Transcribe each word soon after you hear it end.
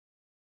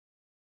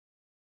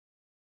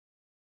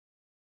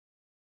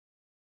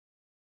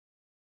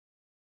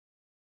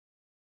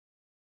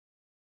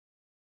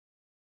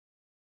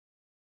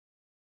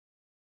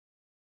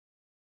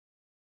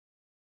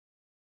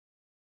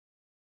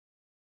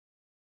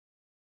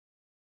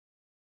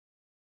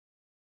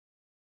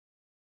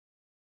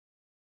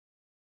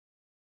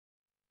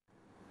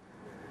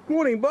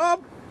Morning,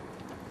 Bob.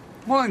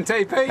 Morning,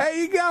 TP. How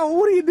you going?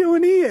 What are you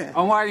doing here?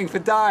 I'm waiting for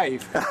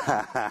Dave.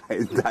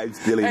 Is Dave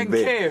still in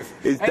bed?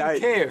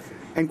 Kev.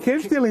 And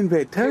Kev's still in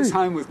bed too. Kev's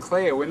home with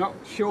Claire. We're not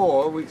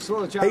sure. We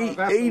saw Joe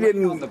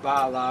on the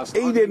bar last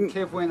night.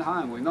 Kev went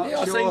home. We're not sure.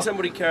 I seen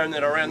somebody carrying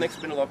that around.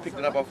 Next minute I picked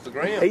it up off the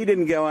ground. He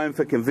didn't go home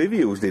for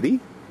convivials, did he?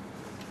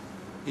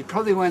 He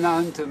probably went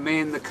home to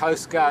man the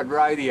Coast Guard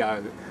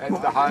radio at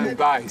the home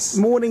base.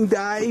 Morning,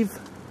 Dave.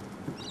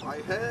 I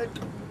heard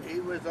he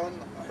was on.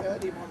 I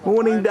heard him on the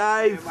Morning, phone,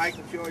 Dave.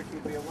 making sure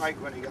he'd be awake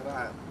when he got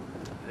home.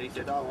 And he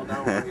said, "Oh, well,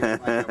 no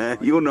worries."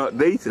 You're not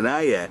decent,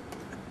 are you?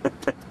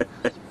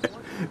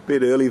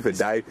 Bit early for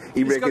Dave.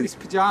 He's got his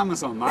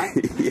pyjamas on,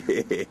 mate.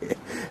 Yeah,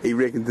 he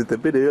reckons it's a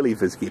bit early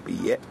for Skippy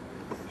yet.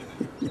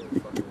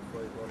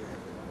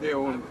 Yeah,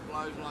 well,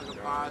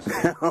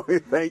 oh,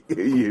 thank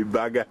you, you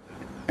bugger.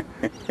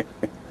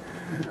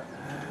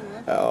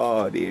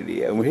 Oh dear,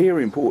 dear. We're here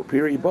in Port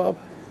Pirie, Bob.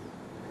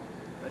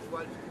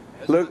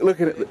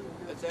 Look at it.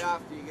 That's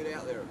after you get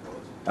out there, of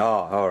course. Oh,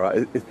 all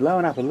right. It's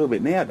blowing up a little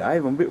bit now,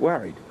 Dave. I'm a bit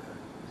worried.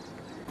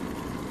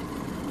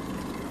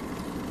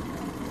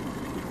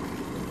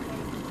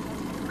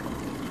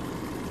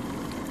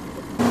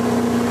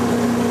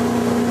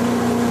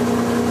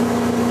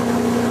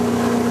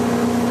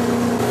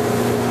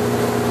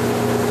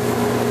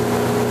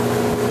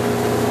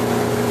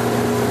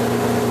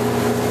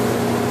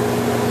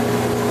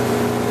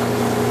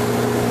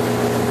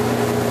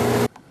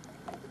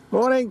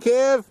 Morning,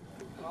 Kev.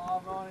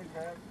 Oh, morning,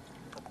 Kev.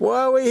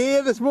 Why are we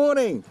here this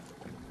morning?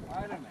 Wait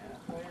a minute.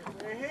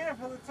 We're here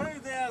for the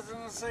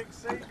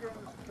 2006 Seagram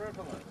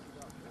Tripolis.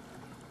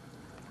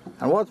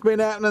 And what's been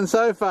happening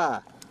so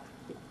far?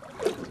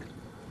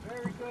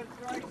 Very good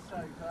race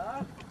so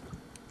far.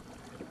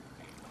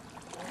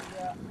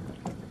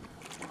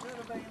 We should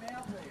have been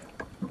out there.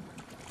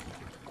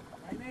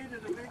 They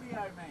needed a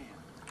video man.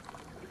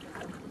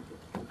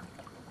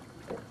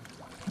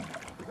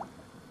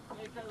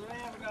 Because we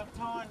haven't got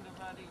time to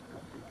bloody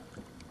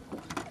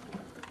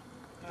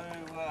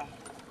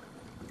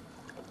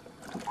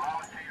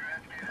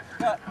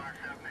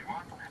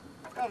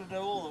got to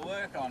do all the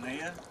work on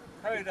here.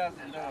 Who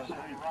doesn't do it?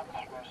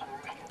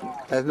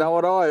 That's not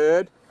what I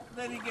heard.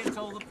 Then he gets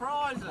all the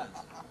prizes.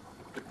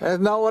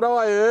 That's not what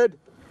I heard.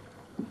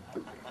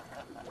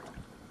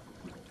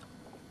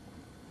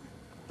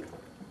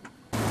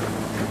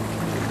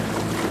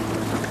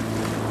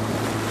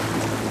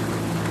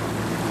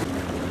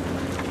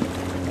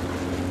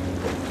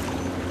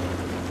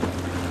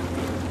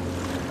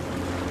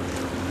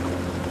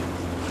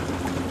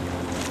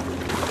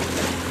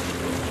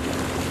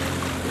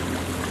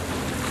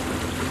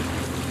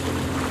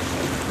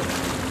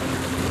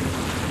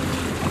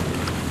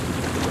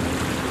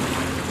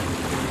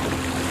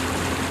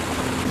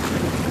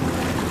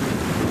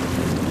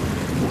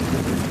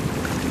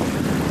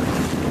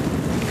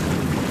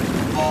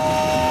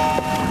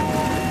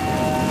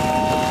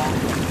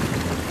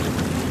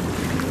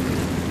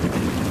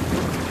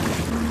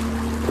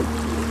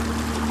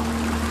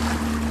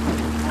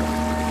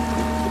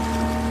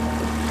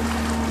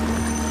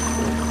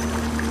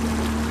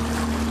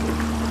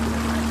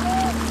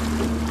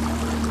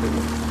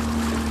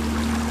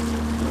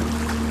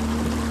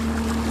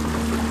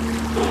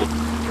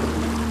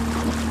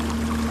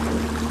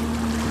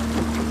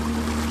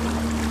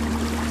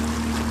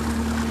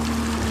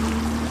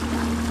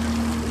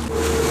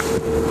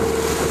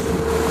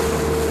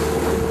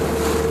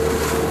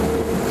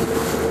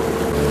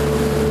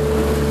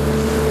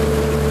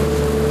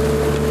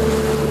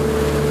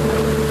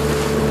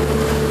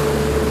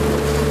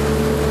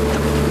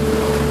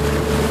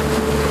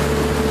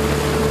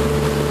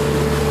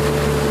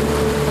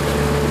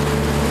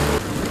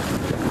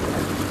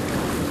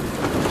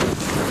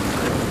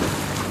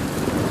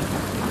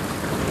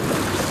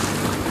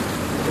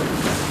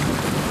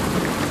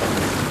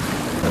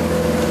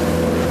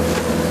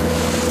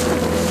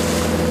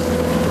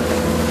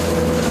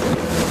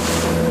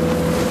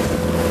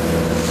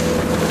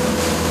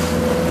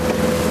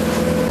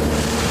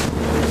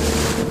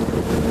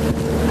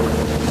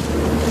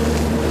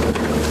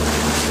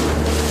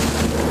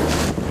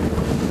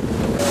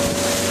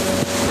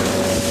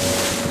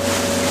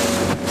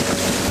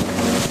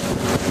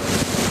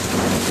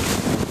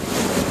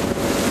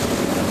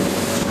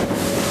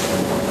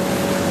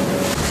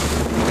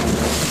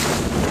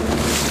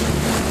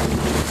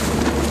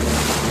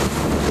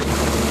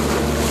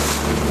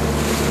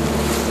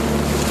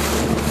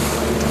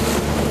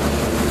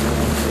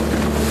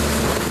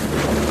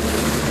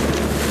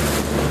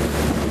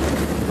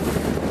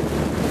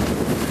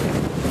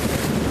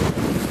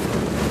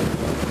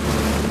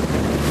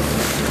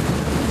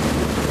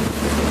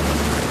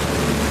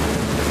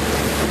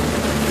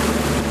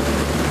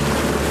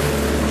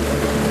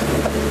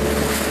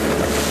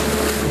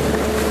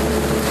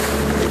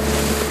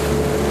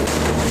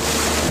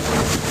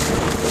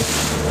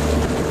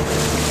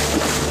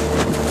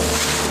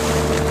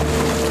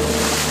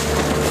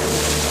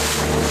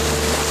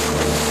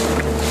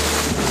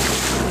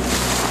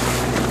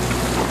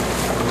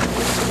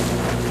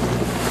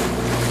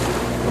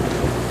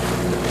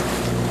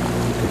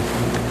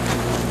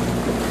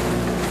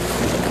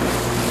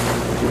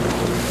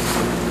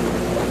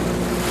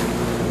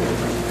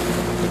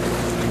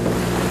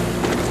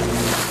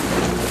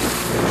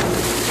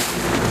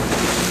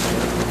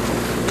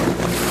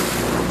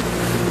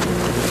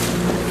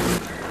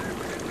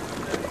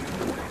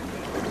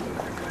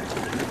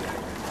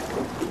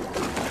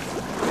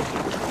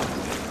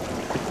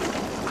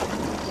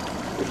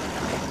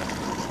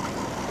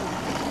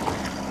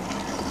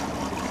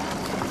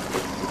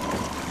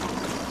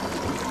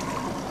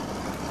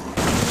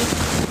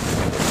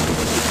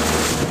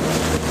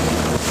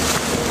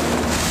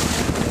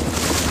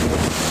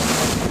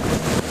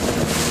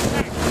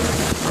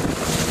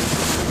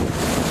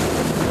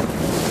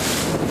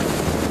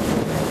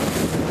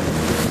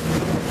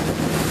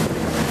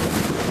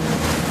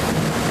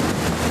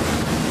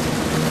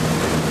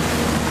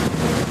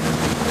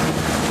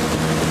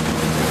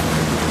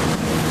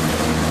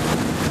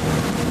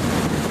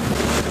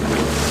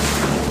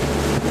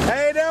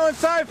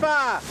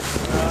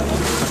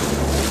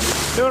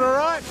 Doing all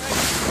right?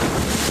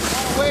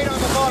 Weight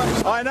on the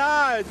bottom. I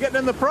know, it's getting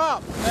in the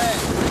prop. Yeah.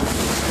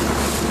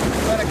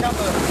 Got a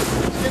couple of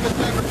skivers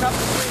over a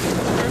couple of weeks in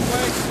the group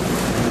week.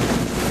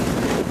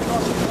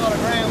 Lost a lot of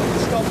ground when we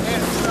stopped there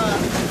at the start.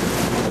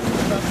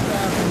 But,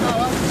 oh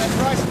well, that's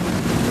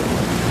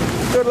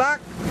racing. Good luck.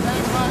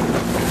 Thanks, mate.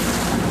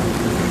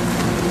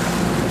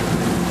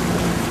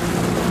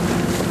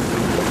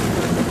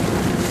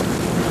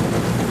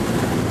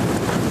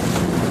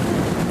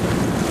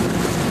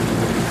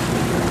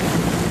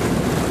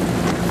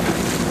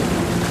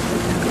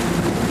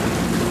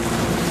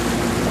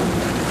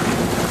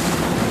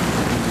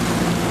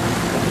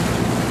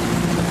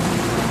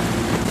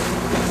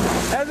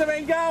 How's it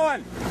been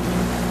going?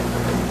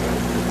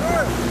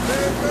 Good.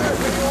 Very good.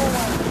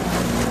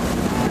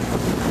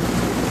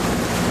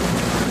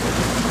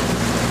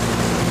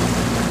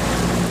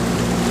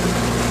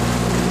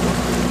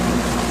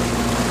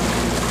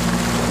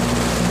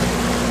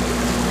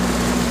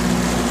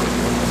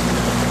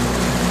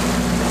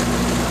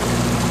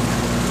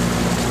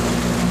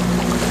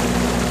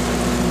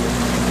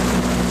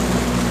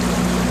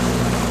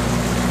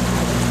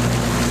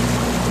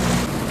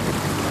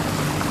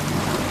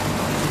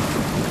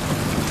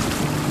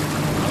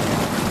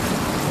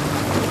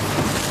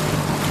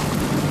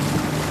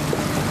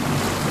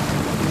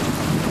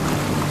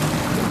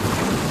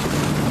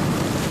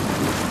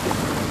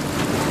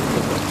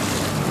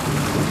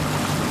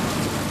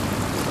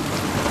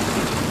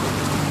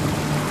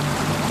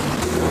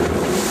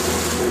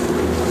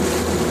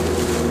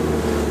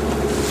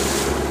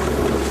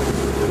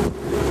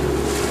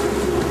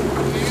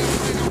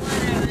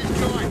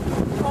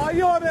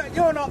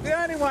 You're not the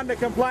only one to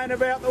complain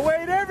about the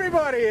weed,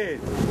 everybody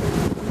is.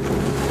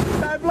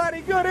 No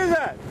bloody good, is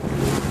it?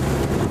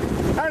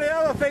 Only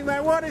other thing they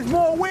want is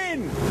more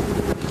wind.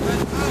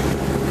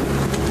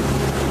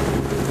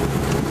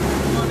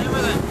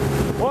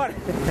 What?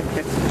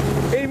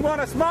 He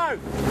want to smoke.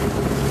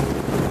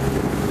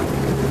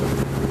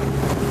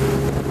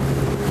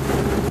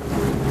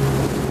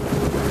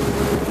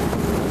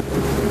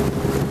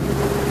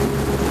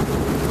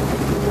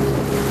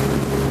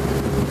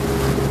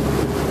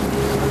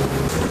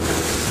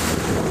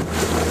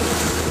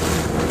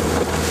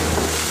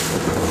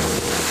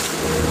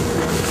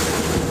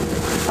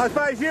 I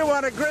suppose you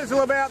want to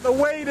grizzle about the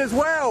weed as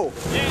well?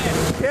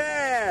 Yeah.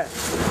 Yeah.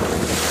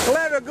 We'll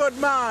have a good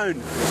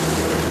moan.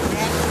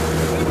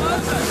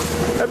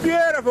 A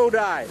beautiful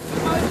day.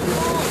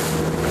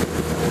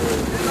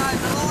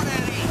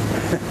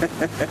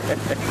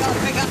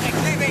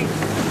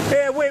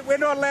 Yeah, we're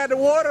not allowed to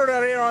water it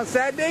out here on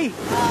Saturday.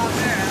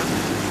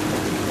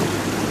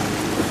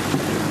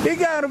 You're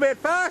going a bit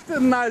faster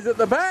than those at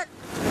the back.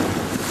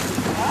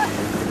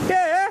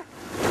 Yeah.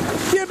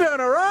 You're doing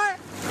all right.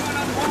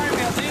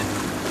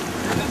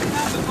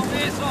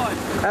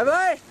 Have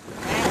they?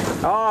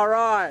 All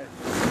right.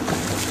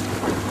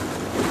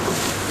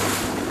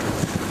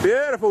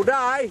 Beautiful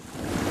day.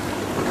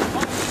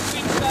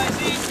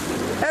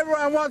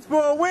 Everyone wants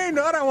more wind.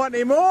 I don't want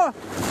any more.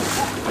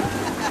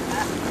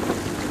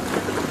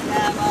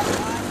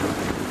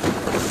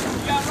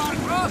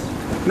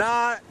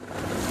 No.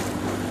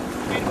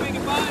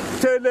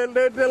 Two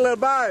little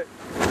boat.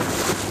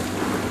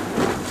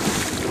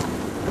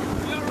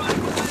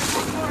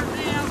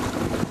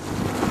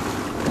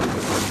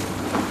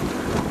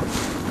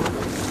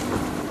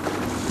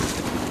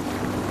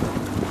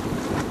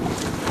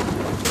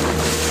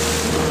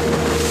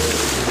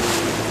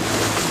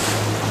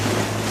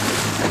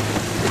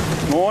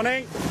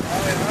 Morning.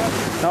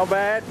 Not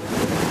bad.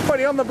 What,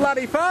 are you on the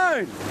bloody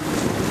phone?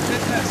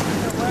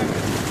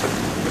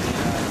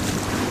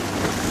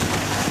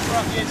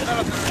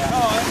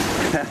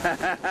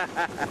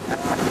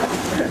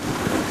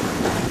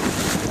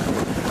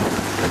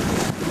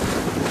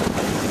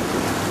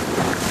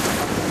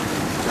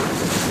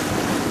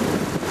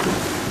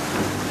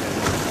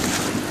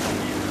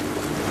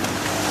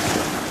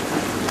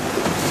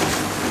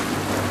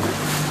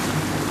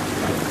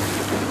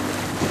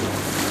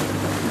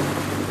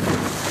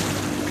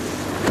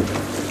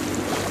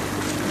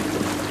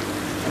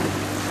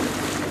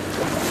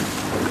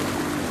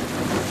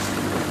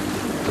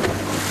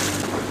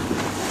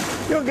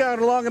 You're going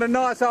along at a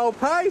nice old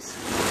pace.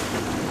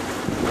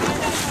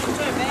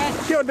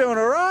 You're doing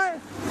all right.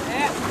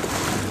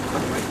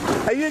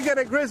 Yeah. Are you going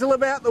to grizzle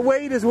about the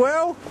weed as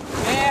well?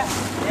 Yeah.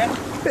 Yeah.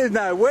 There's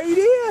no weed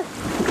here.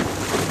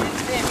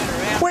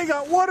 We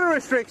got water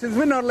restrictions.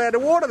 We're not allowed to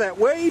water that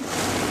weed. Yeah,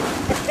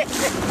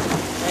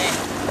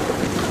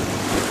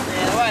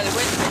 the way the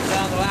wind's been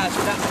going the last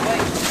couple of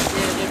weeks,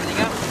 cleared everything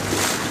up.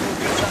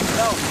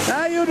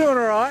 No, you're doing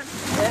all right.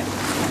 Yeah.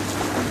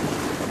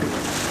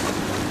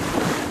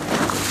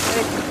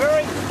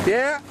 Pirie?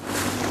 Yeah.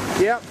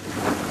 Yep.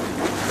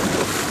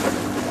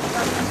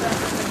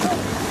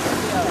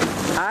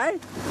 Hey?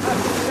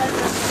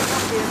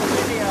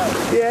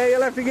 Yeah,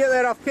 you'll have to get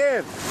that off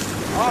Kev.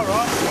 All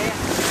right, yeah.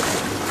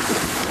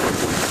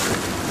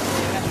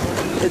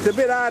 It's a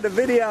bit hard to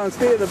video and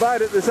steer the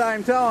boat at the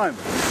same time.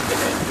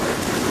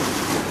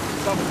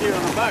 Stop steering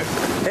on the boat.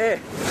 Yeah.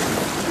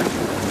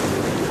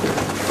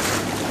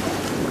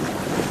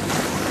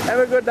 Have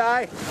a good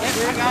day.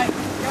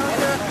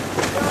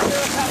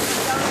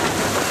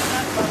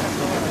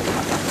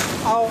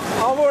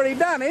 I've already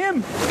done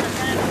him.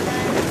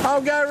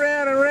 I'll go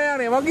round and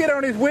round him. I'll get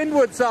on his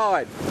windward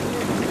side.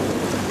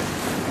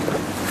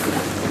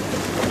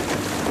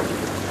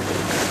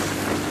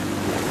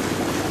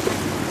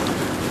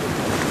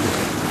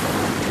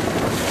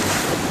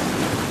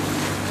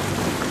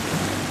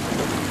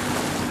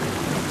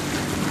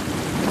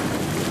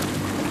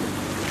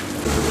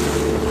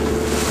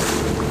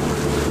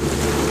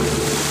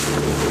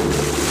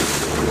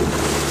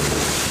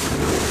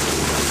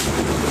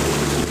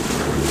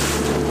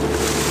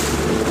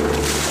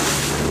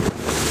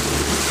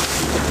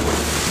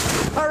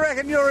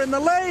 You're in the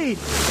lead.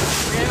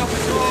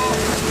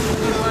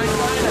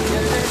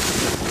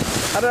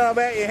 I don't know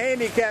about your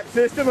handicap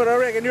system, but I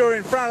reckon you're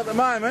in front at the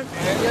moment.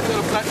 Yeah, you haven't got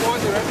a flat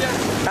wide there, have you?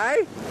 Hey?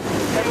 You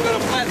haven't got a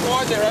flat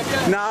wide there,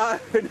 have you? No.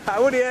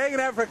 What are you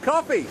hanging out for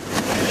coffee?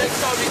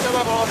 Next time you come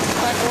up on a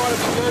flat wide,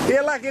 it'll be good.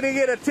 You're lucky to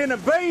get a tin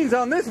of beans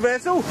on this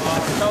vessel.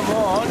 Oh, come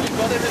on. You've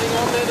got everything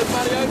on there, the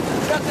bloody open.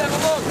 Just have a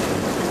look.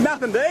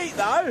 Nothing to eat,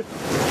 though.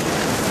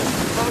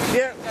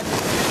 Yeah.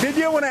 Did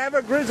you want to have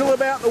a grizzle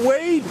about the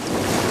weed?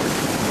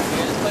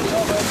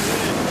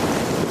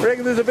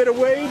 Reckon there's a bit of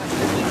weed?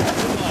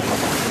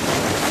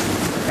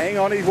 Hang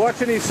on, he's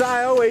watching his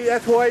sail.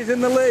 That's why he's in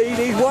the lead.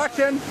 He's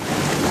watching.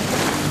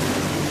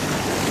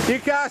 You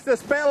cast a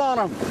spell on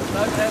him.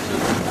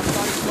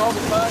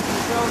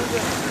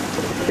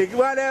 You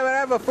won't ever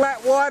have a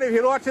flat white if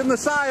you're watching the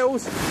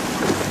sails.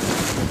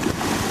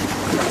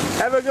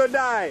 Have a good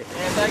day.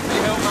 Yeah, thanks for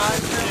your help,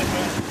 mate.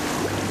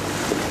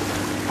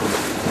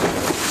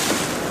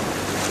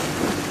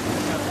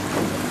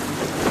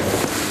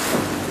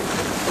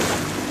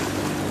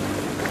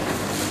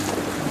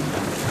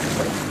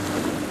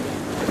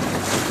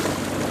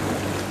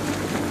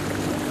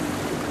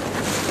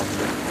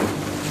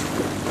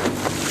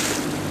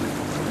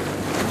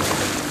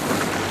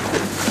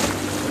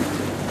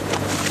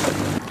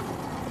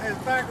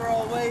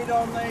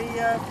 On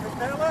the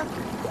propeller?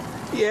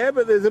 Yeah,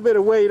 but there's a bit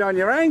of weed on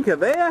your anchor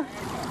there.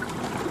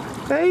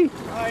 See?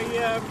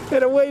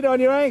 Bit of weed on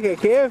your anchor,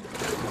 Kev.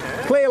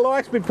 Yeah. Claire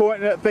likes me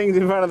pointing at things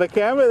in front of the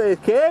camera. There's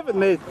Kev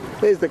and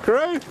there's the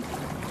crew.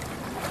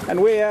 And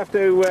we have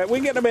to,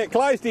 we're getting a bit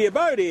close to your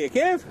boat here,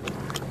 Kev.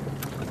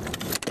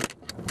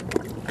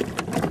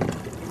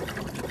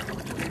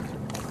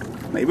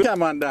 Maybe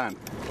come undone.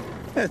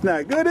 That's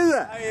no good, is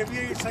it? Hey, have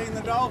you seen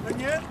the dolphin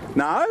yet?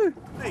 No.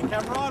 He came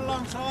right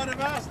alongside of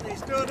us and he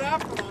stood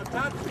up and I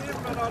touched him,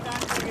 but I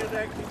don't think it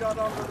actually got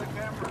onto the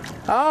camera.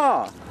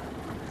 Oh.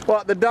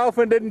 What, the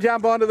dolphin didn't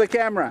jump onto the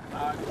camera?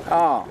 No.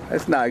 Oh,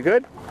 that's no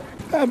good.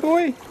 Oh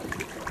boy.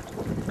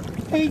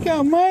 How you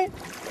going, mate?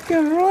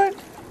 Going alright?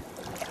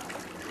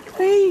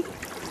 Hey.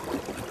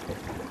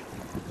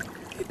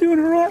 You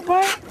doing alright,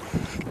 mate?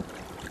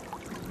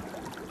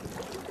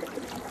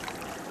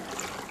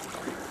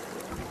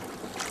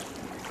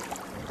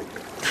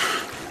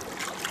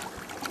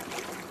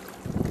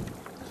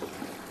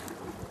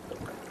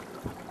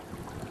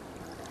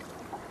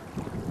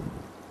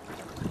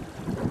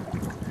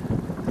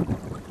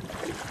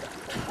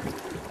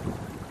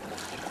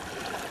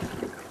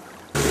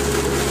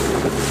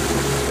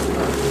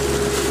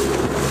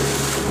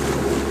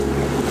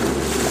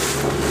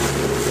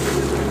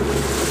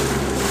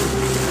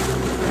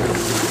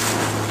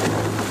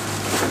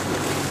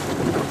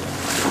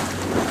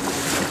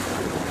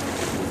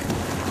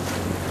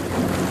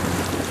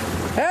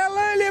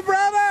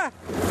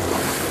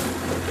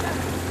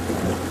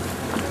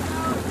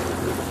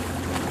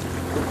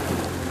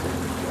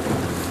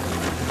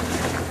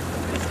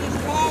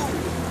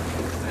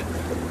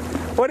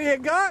 What do you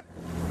got?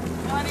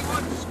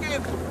 91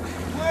 skip.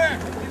 Work.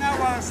 You know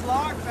what it's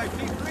like? They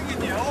keep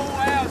ringing you all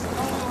hours and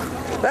all the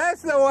time.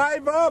 That's the way,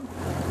 Bob.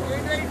 You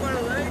need one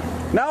of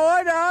these? No,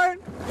 I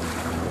don't.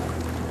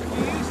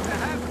 You used to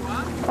have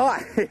one.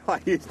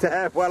 I used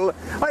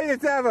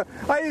to have one.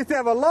 I used to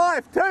have a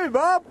life too,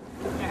 Bob.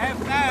 You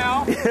have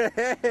now. Yeah.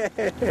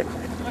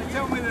 So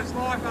tell me there's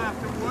life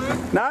after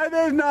work. No,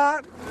 there's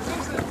not.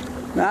 Is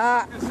it?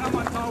 Nah. Because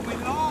someone told me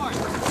lies.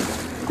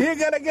 You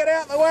gotta get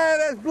out the way of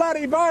this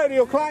bloody boat.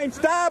 He'll claim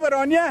starboard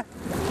on you.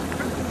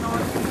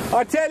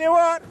 I tell you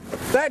what,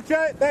 that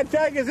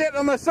joker's hit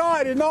on the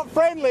side is not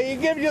friendly. He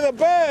gives you the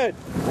bird.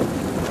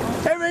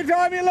 Every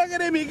time you look at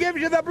him, he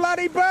gives you the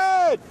bloody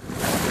bird.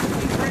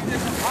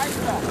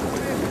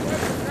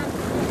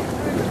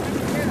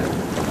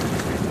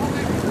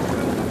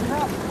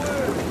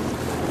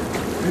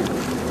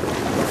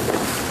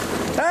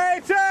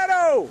 Hey,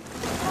 Turtle!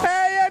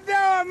 How you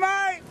doing,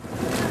 mate?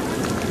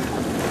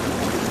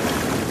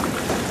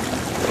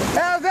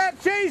 How's that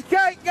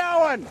cheesecake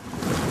going?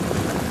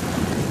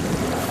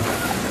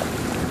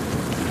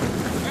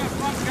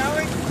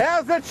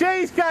 How's the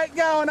cheesecake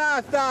going,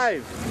 asked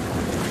Dave?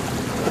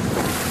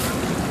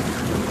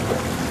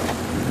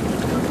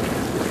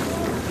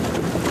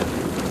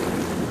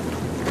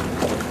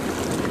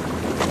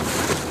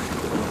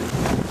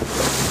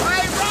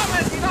 Hey,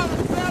 Robert, you got the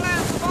spell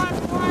out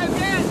 5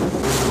 again.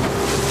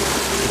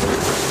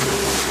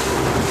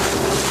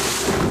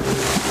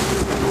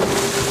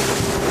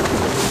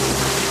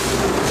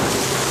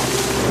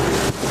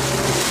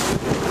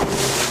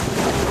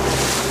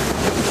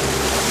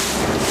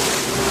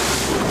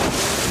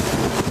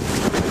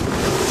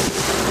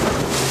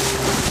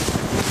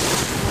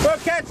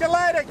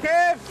 later,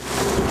 Kev.